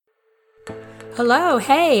Hello,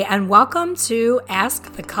 hey, and welcome to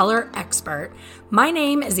Ask the Color Expert. My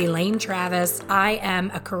name is Elaine Travis. I am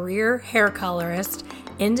a career hair colorist,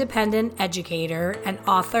 independent educator, and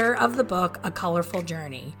author of the book, A Colorful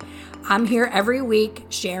Journey. I'm here every week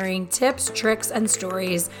sharing tips, tricks, and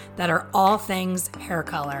stories that are all things hair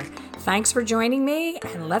color. Thanks for joining me,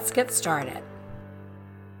 and let's get started.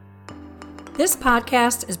 This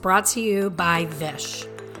podcast is brought to you by Vish,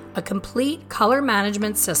 a complete color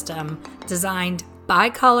management system designed by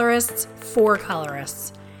colorists for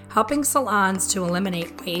colorists, helping salons to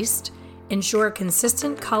eliminate waste, ensure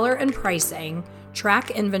consistent color and pricing,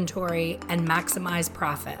 track inventory, and maximize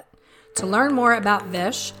profit. To learn more about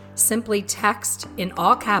Vish, simply text in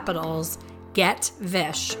all capitals, GET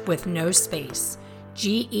VISH with no space,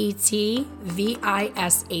 GETVISH,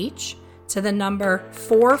 to the number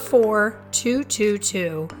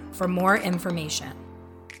 44222 for more information.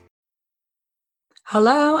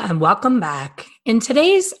 Hello and welcome back. In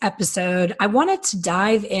today's episode, I wanted to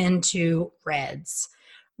dive into reds.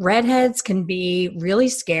 Redheads can be really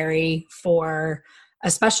scary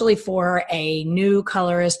especially for a new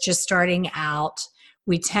colorist just starting out.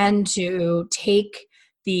 We tend to take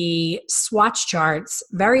the swatch charts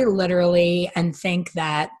very literally and think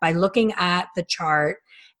that by looking at the chart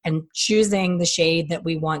and choosing the shade that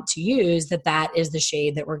we want to use, that is the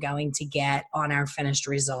shade that we're going to get on our finished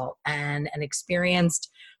result. And an experienced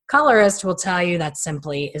colorist will tell you that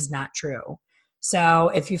simply is not true. So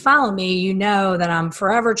if you follow me, you know that I'm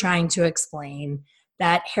forever trying to explain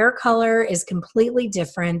that hair color is completely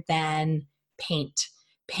different than paint.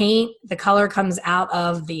 Paint, the color comes out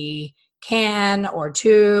of the can or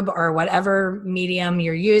tube or whatever medium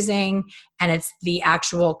you're using, and it's the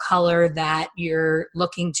actual color that you're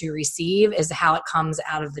looking to receive is how it comes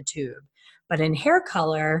out of the tube. But in hair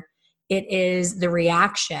color, it is the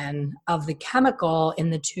reaction of the chemical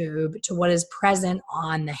in the tube to what is present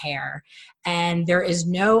on the hair. And there is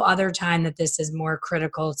no other time that this is more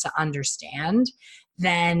critical to understand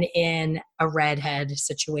than in a redhead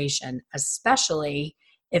situation, especially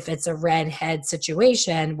if it's a redhead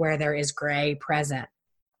situation where there is gray present.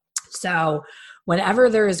 So whenever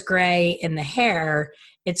there is gray in the hair,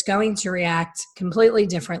 it's going to react completely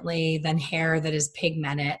differently than hair that is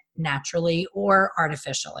pigmented naturally or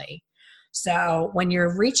artificially. So when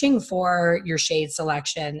you're reaching for your shade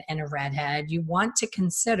selection in a redhead, you want to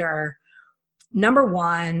consider, number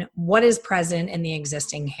one, what is present in the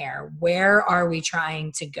existing hair? Where are we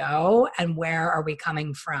trying to go and where are we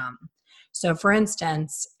coming from? So for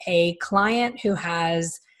instance, a client who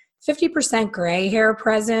has 50% gray hair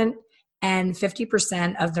present and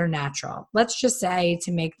 50% of their natural. Let's just say,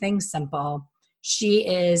 to make things simple, she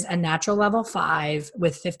is a natural level 5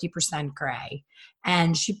 with 50% gray.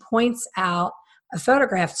 And she points out a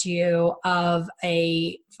photograph to you of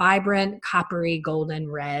a vibrant coppery golden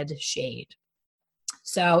red shade.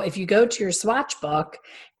 So if you go to your swatch book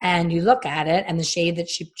and you look at it and the shade that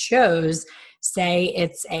she chose, say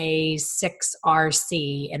it's a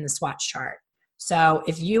 6RC in the swatch chart. So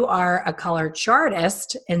if you are a color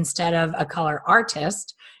chartist instead of a color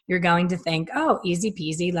artist, you're going to think, oh, easy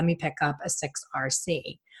peasy, let me pick up a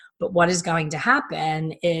 6RC. But what is going to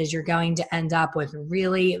happen is you're going to end up with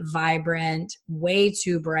really vibrant, way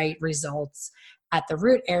too bright results at the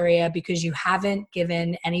root area because you haven't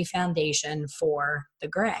given any foundation for the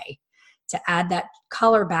gray to add that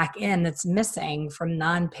color back in that's missing from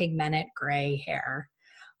non-pigmented gray hair.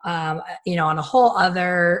 On a whole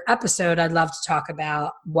other episode, I'd love to talk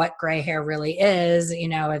about what gray hair really is.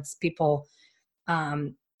 It's people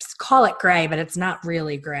call it gray, but it's not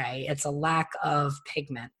really gray. It's a lack of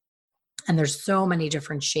pigment. And there's so many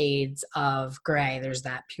different shades of gray. There's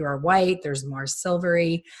that pure white, there's more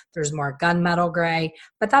silvery, there's more gunmetal gray,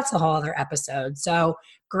 but that's a whole other episode. So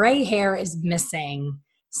gray hair is missing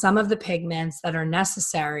some of the pigments that are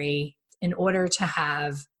necessary in order to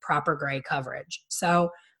have proper gray coverage. So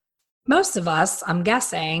most of us, I'm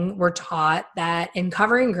guessing, were taught that in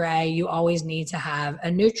covering gray, you always need to have a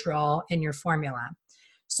neutral in your formula.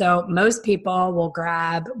 So most people will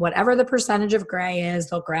grab whatever the percentage of gray is,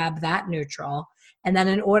 they'll grab that neutral. And then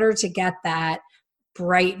in order to get that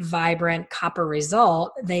bright, vibrant copper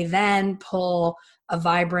result, they then pull a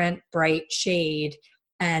vibrant, bright shade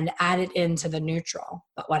and add it into the neutral.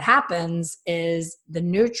 But what happens is the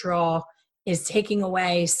neutral is taking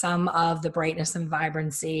away some of the brightness and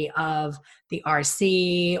vibrancy of the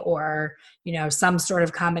RC or, some sort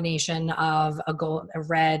of combination of a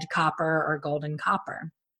red copper or golden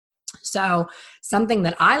copper. So something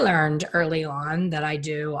that I learned early on that I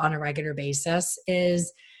do on a regular basis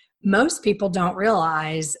is most people don't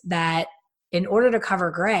realize that in order to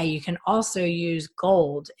cover gray, you can also use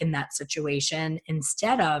gold in that situation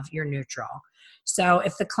instead of your neutral. So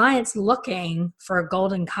if the client's looking for a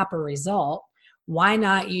gold and copper result, why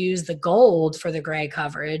not use the gold for the gray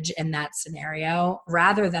coverage in that scenario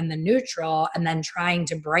rather than the neutral and then trying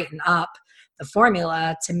to brighten up the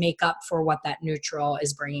formula to make up for what that neutral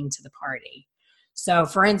is bringing to the party? So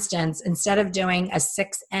for instance, instead of doing a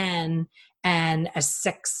 6N and a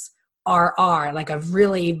 6RR, like a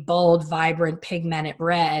really bold, vibrant, pigmented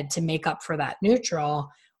red to make up for that neutral,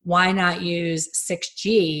 why not use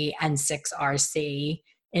 6G and 6RC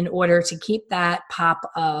in order to keep that pop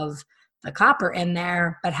of the copper in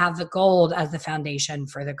there, but have the gold as the foundation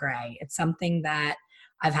for the gray? It's something that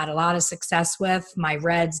I've had a lot of success with. My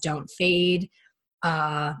reds don't fade.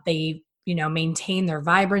 They, maintain their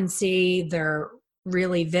vibrancy. They're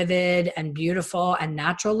really vivid and beautiful and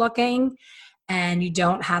natural looking. And you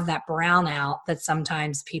don't have that brownout that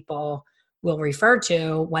sometimes people will refer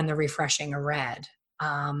to when they're refreshing a red.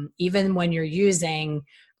 Even when you're using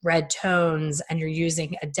red tones and you're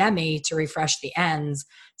using a demi to refresh the ends,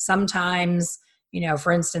 sometimes,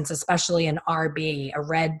 for instance, especially an RB, a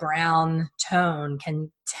red brown tone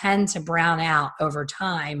can tend to brown out over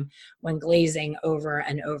time when glazing over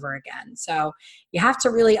and over again. So you have to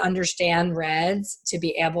really understand reds to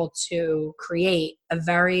be able to create a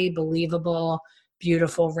very believable,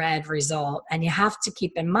 beautiful red result. And you have to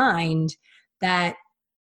keep in mind that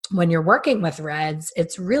when you're working with reds,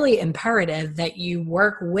 it's really imperative that you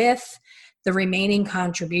work with the remaining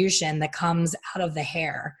contribution that comes out of the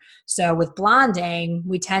hair. So with blonding,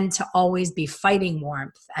 we tend to always be fighting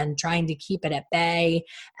warmth and trying to keep it at bay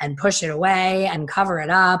and push it away and cover it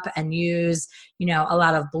up and use, a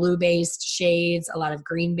lot of blue-based shades, a lot of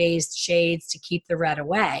green-based shades to keep the red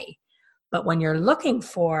away. But when you're looking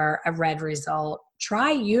for a red result,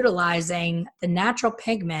 try utilizing the natural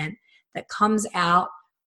pigment that comes out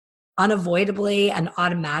unavoidably and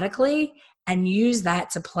automatically, and use that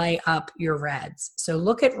to play up your reds. So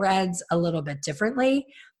look at reds a little bit differently.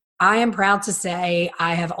 I am proud to say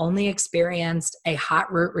I have only experienced a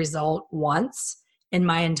hot root result once in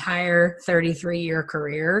my entire 33-year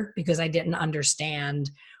career because I didn't understand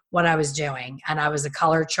what I was doing. And I was a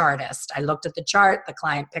color chartist. I looked at the chart, the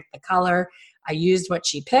client picked the color, I used what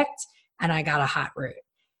she picked, and I got a hot root.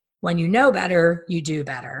 When you know better, you do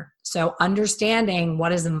better. So understanding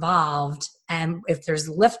what is involved and if there's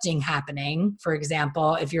lifting happening, for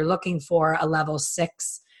example, if you're looking for a level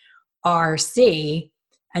 6 RC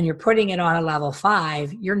and you're putting it on a level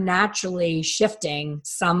 5, you're naturally shifting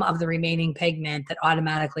some of the remaining pigment that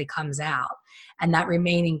automatically comes out. And that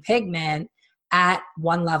remaining pigment at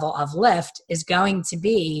one level of lift is going to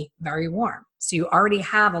be very warm. So you already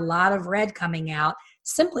have a lot of red coming out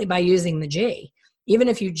simply by using the G. Even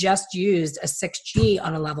if you just used a 6G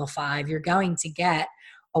on a level 5, you're going to get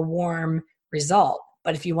a warm result.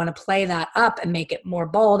 But if you want to play that up and make it more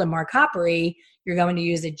bold and more coppery, you're going to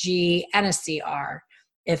use a G and a CR.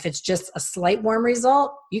 If it's just a slight warm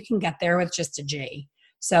result, you can get there with just a G.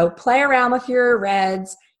 So play around with your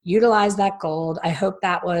reds, utilize that gold. I hope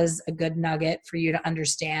that was a good nugget for you to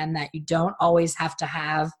understand that you don't always have to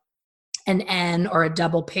have an N or a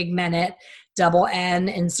double pigmented double N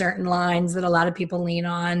in certain lines that a lot of people lean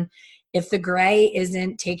on. If the gray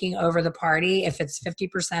isn't taking over the party, if it's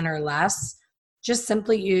 50% or less, just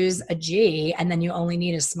simply use a G, and then you only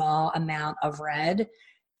need a small amount of red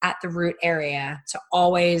at the root area to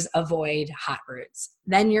always avoid hot roots.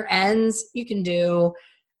 Then your ends, you can do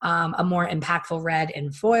a more impactful red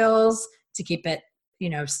in foils to keep it,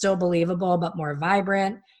 still believable but more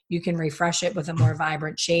vibrant. You can refresh it with a more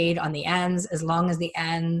vibrant shade on the ends. As long as the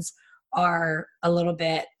ends are a little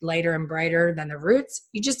bit lighter and brighter than the roots,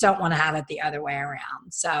 you just don't want to have it the other way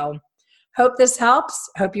around. So hope this helps.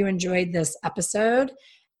 Hope you enjoyed this episode,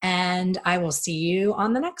 and I will see you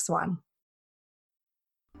on the next one.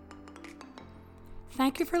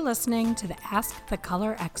 Thank you for listening to the Ask the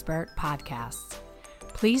Color Expert podcast.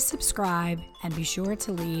 Please subscribe and be sure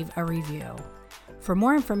to leave a review. For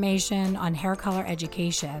more information on hair color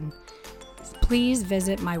education, please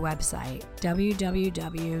visit my website,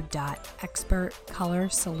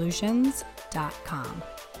 www.expertcolorsolutions.com.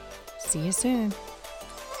 See you soon.